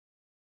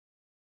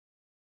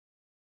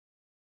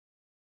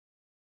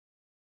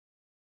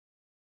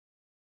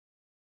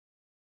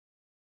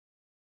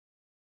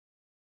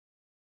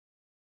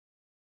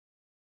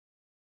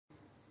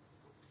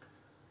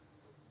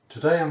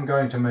Today I'm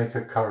going to make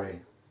a curry.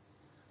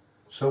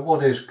 So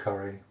what is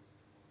curry?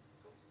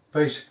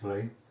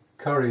 Basically,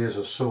 curry is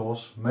a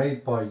sauce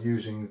made by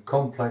using a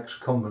complex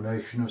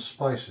combination of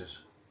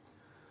spices.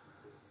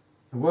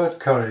 The word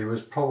curry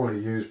was probably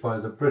used by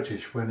the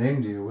British when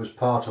India was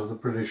part of the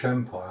British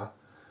Empire,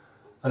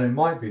 and it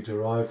might be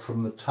derived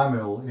from the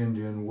Tamil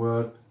Indian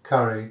word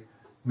curry,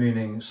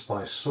 meaning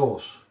spice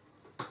sauce.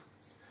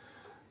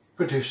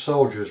 British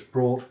soldiers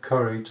brought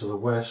curry to the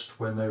West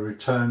when they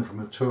returned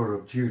from a tour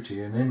of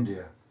duty in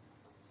India.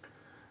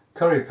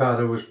 Curry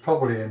powder was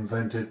probably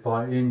invented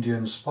by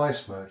Indian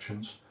spice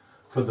merchants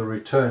for the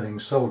returning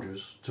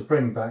soldiers to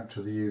bring back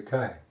to the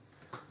UK.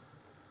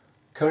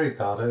 Curry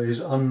powder is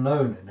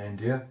unknown in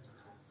India,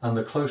 and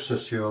the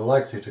closest you are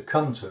likely to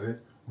come to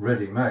it,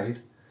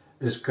 ready-made,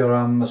 is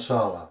garam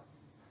masala.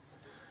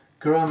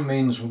 Garam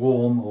means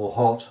warm or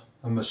hot,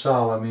 and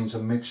masala means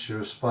a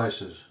mixture of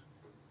spices.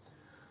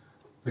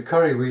 The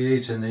curry we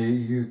eat in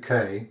the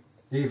UK,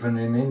 even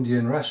in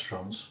Indian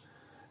restaurants,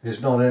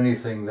 is not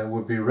anything that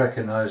would be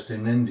recognised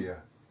in India.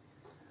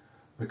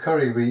 The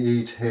curry we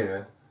eat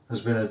here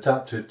has been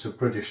adapted to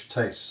British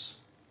tastes.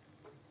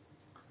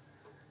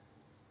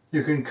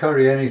 You can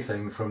curry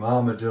anything from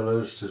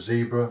armadillos to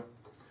zebra,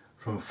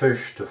 from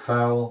fish to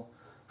fowl,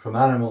 from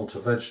animal to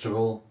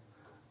vegetable,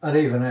 and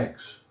even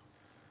eggs.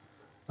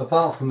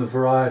 Apart from the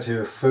variety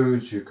of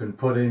foods you can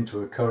put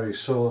into a curry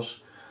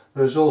sauce,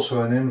 there is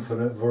also an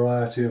infinite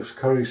variety of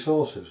curry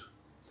sauces.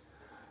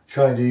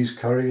 Chinese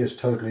curry is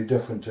totally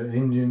different to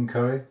Indian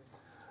curry,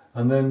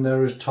 and then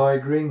there is Thai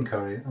green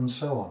curry, and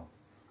so on.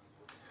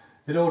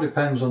 It all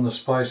depends on the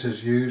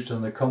spices used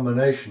and the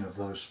combination of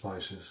those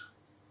spices.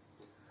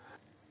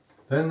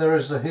 Then there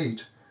is the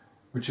heat,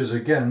 which is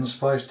again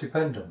spice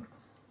dependent.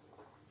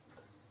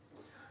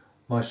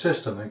 My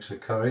sister makes a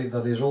curry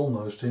that is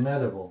almost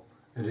inedible.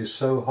 It is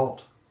so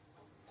hot.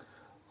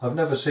 I've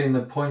never seen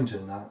the point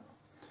in that.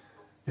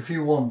 If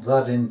you want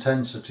that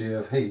intensity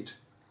of heat,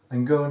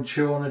 then go and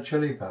chew on a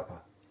chili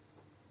pepper.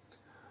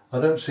 I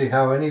don't see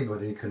how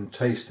anybody can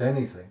taste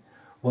anything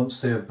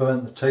once they have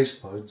burnt the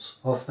taste buds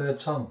off their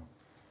tongue.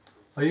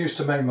 I used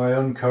to make my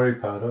own curry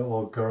powder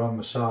or garam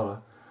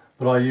masala,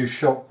 but I use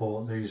shop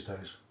bought these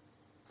days.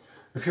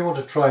 If you want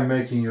to try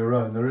making your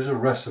own, there is a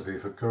recipe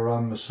for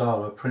garam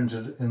masala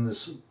printed in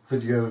this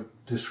video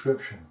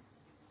description.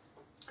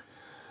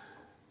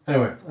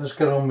 Anyway, let's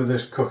get on with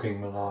this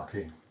cooking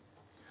malarkey.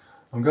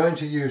 I'm going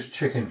to use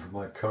chicken for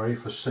my curry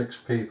for 6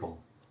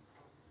 people.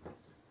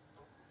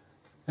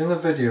 In the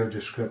video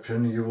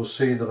description you will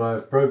see that I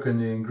have broken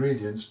the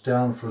ingredients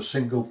down for a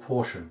single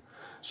portion,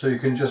 so you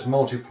can just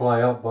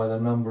multiply up by the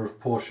number of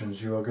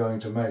portions you are going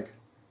to make.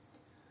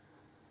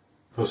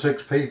 For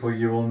 6 people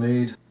you will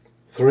need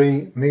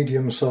 3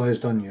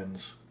 medium-sized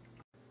onions,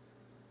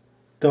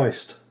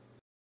 diced,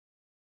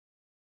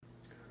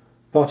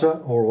 butter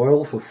or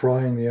oil for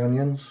frying the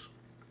onions,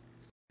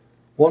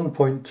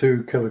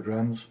 1.2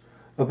 kilograms,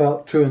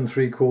 about 2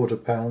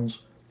 3/4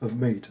 pounds of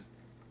meat.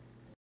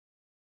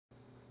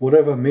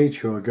 Whatever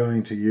meat you are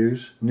going to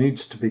use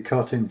needs to be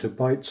cut into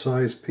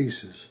bite-sized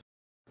pieces.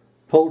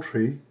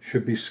 Poultry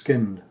should be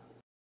skinned.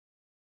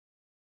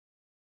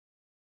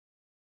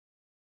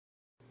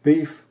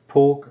 Beef,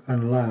 pork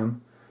and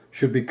lamb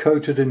should be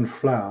coated in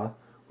flour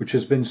which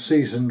has been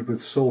seasoned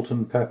with salt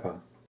and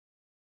pepper.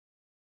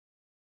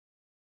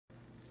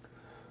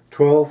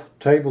 12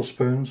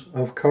 tablespoons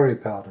of curry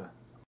powder.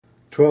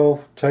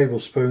 12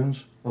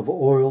 tablespoons of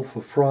oil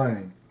for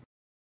frying.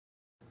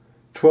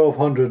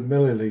 1200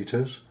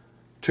 millilitres,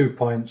 2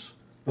 pints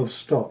of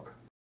stock.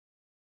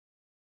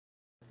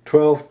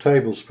 12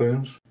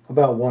 tablespoons,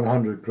 about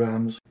 100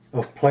 grams,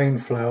 of plain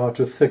flour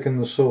to thicken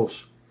the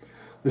sauce.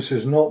 This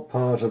is not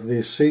part of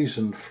the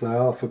seasoned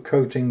flour for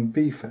coating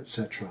beef,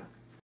 etc.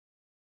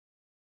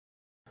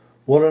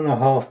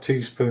 1½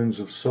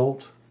 teaspoons of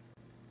salt.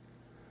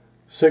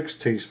 6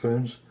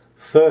 teaspoons,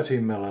 30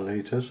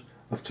 millilitres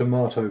of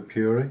tomato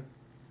puree.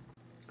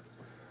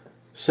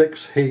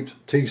 6 heaped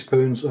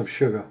teaspoons of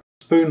sugar.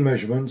 Spoon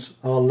measurements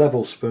are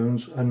level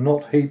spoons and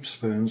not heaped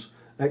spoons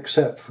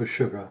except for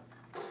sugar.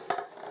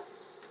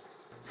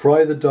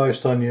 Fry the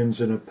diced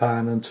onions in a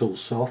pan until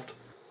soft.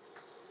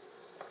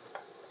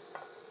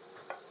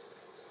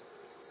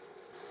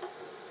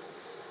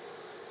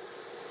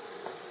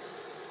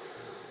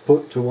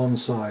 Put to one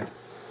side.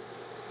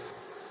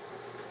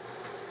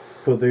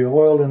 Put the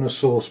oil in a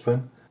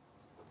saucepan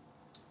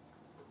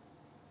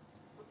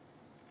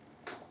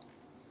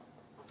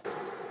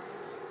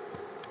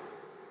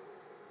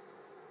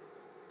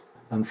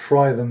and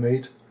fry the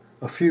meat,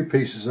 a few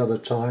pieces at a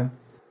time.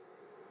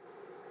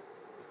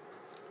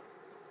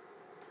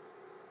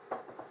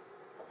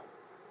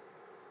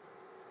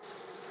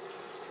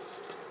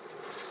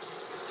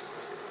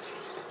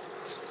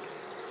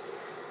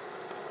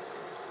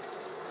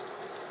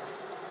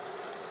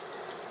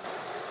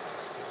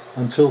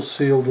 Until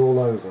sealed all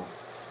over.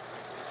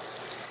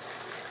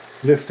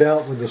 Lift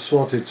out with a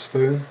slotted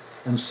spoon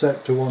and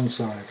set to one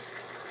side.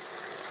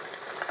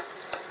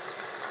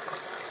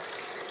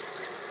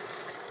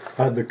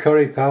 Add the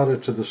curry powder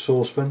to the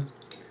saucepan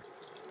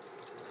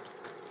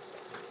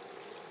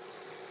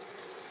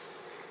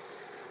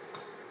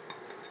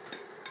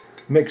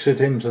Mix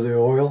it into the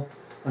oil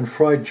and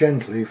fry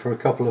gently for a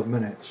couple of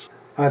minutes.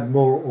 Add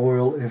more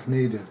oil if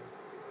needed.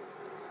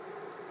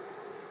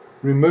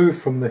 Remove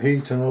from the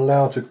heat and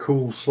allow to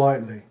cool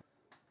slightly.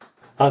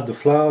 Add the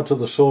flour to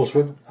the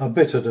saucepan a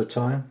bit at a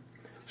time,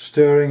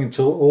 stirring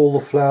until all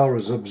the flour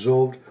is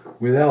absorbed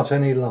without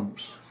any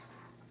lumps.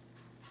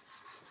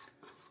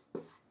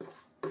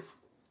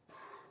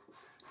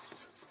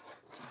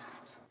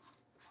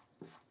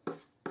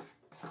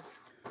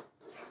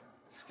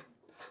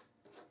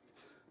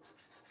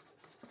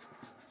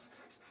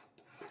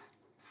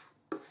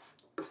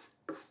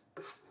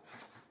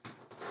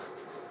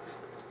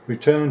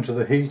 Return to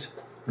the heat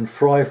and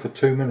fry for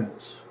 2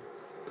 minutes.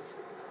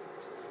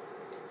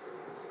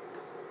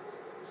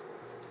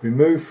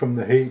 Remove from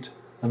the heat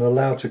and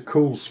allow to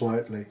cool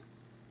slightly.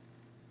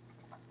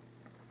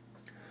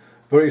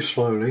 Very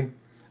slowly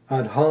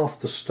add half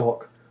the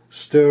stock,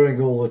 stirring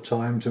all the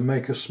time to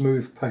make a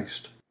smooth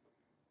paste.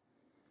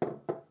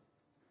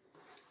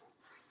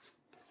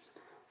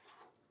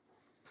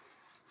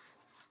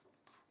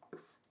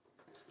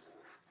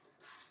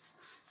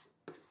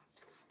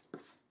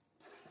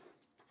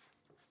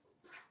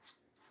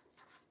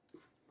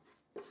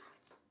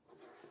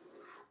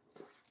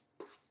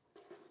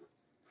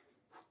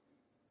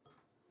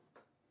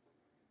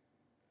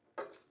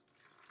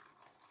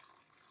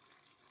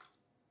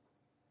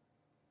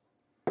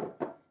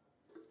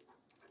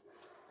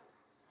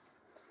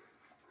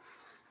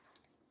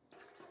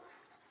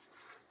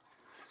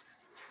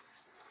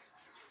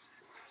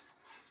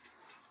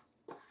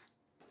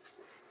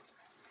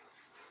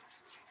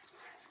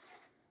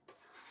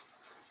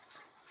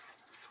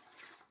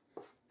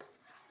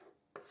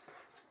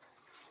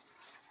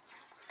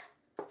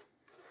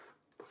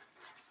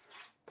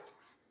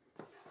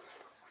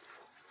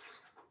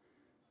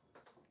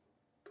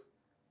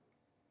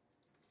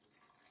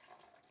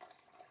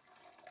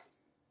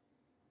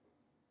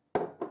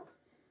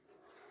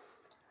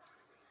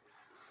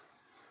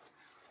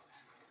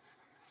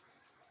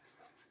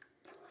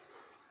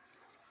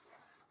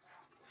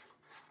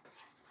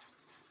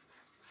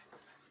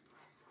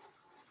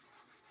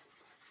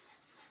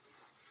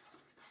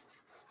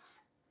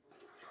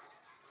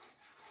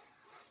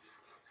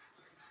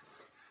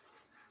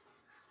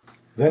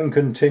 Then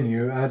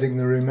continue adding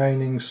the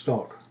remaining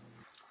stock.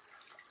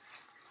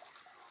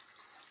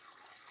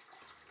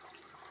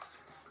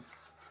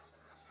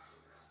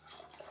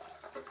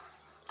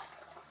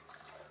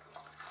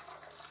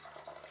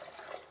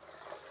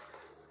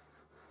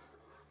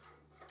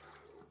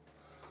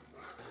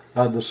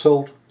 Add the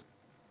salt,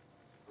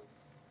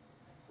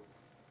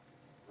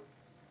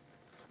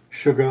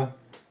 sugar,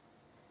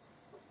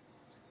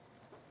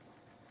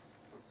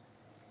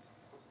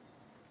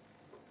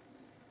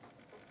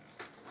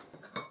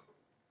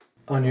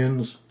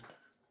 onions,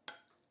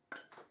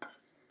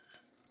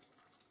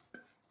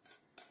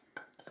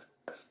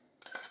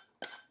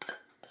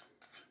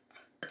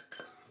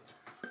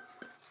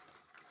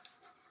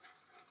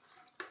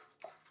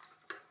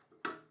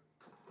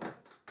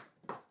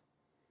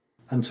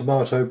 and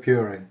tomato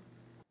puree.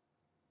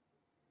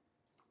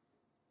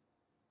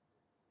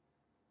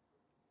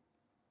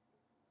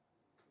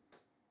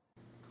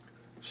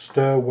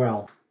 Stir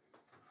well.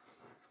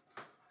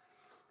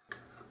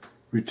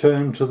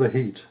 Return to the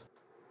heat.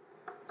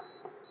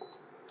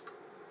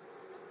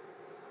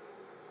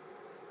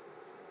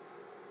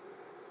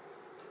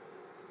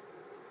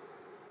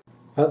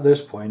 At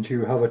this point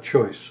you have a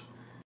choice.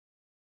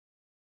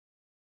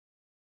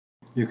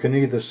 You can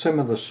either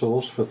simmer the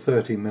sauce for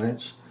 30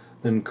 minutes,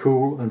 then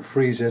cool and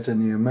freeze it in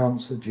the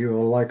amounts that you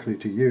are likely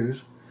to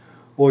use,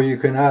 or you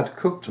can add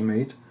cooked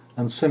meat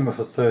and simmer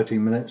for 30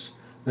 minutes,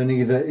 then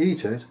either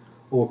eat it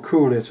or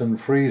cool it and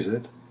freeze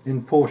it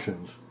in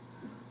portions,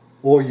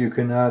 or you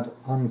can add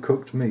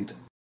uncooked meat.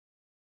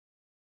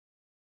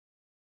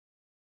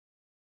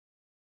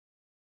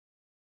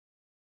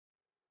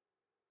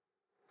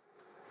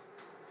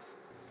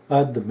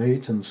 Add the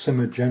meat and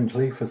simmer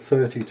gently for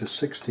 30 to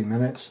 60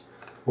 minutes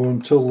or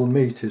until the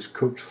meat is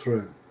cooked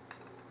through.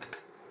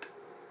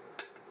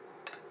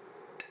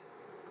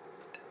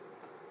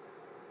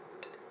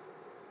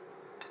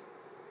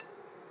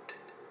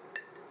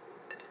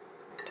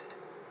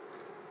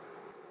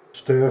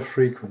 Stir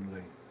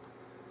frequently.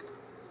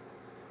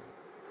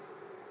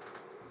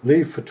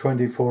 Leave for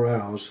 24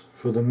 hours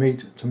for the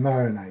meat to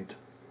marinate.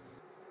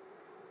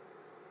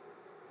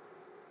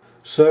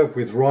 Serve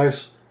with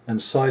rice and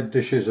side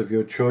dishes of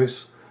your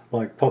choice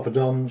like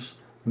poppadoms,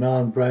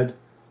 naan bread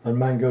and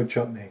mango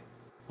chutney.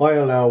 I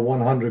allow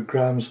 100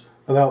 grams,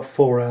 about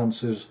 4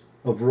 ounces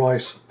of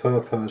rice per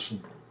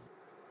person.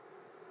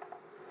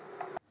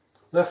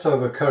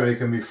 Leftover curry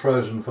can be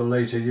frozen for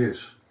later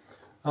use.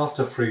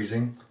 After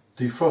freezing,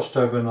 defrost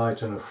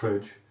overnight in a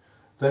fridge,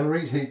 then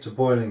reheat to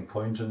boiling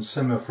point and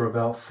simmer for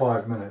about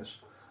 5 minutes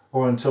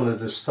or until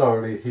it is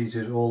thoroughly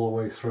heated all the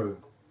way through.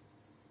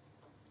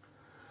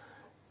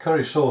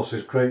 Curry sauce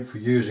is great for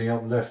using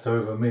up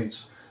leftover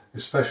meats,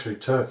 especially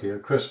turkey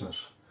at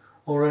Christmas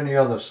or any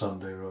other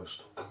Sunday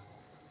roast.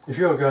 If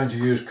you are going to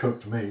use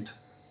cooked meat,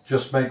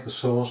 Just make the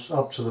sauce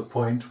up to the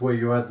point where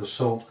you add the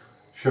salt,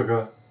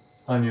 sugar,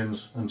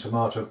 onions and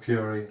tomato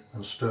puree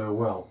and stir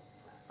well.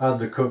 Add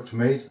the cooked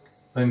meat,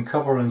 then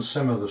cover and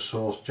simmer the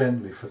sauce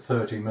gently for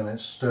 30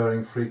 minutes,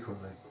 stirring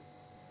frequently.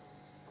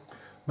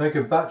 Make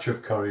a batch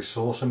of curry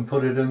sauce and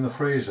put it in the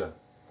freezer.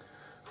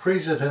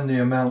 Freeze it in the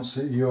amounts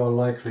that you are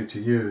likely to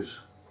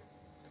use.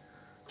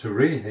 To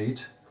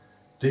reheat,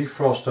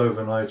 defrost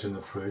overnight in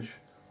the fridge,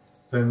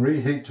 then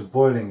reheat to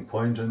boiling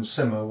point and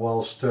simmer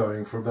while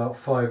stirring for about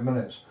 5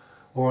 minutes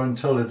or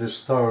until it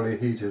is thoroughly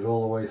heated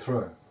all the way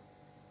through.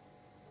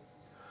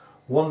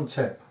 One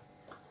tip: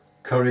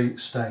 curry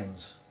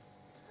stains.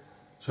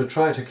 So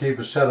try to keep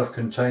a set of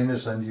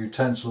containers and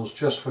utensils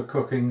just for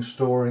cooking,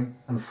 storing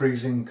and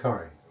freezing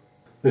curry.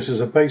 This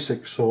is a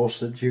basic sauce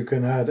that you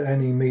can add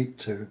any meat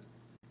to,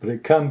 but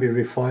it can be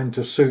refined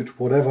to suit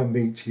whatever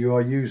meat you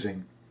are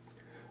using.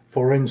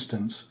 For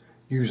instance,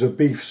 use a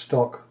beef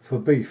stock for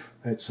beef,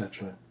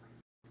 etc.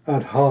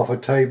 Add half a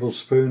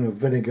tablespoon of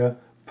vinegar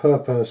per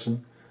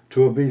person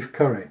to a beef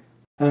curry,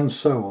 and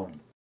so on.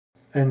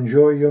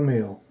 Enjoy your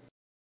meal.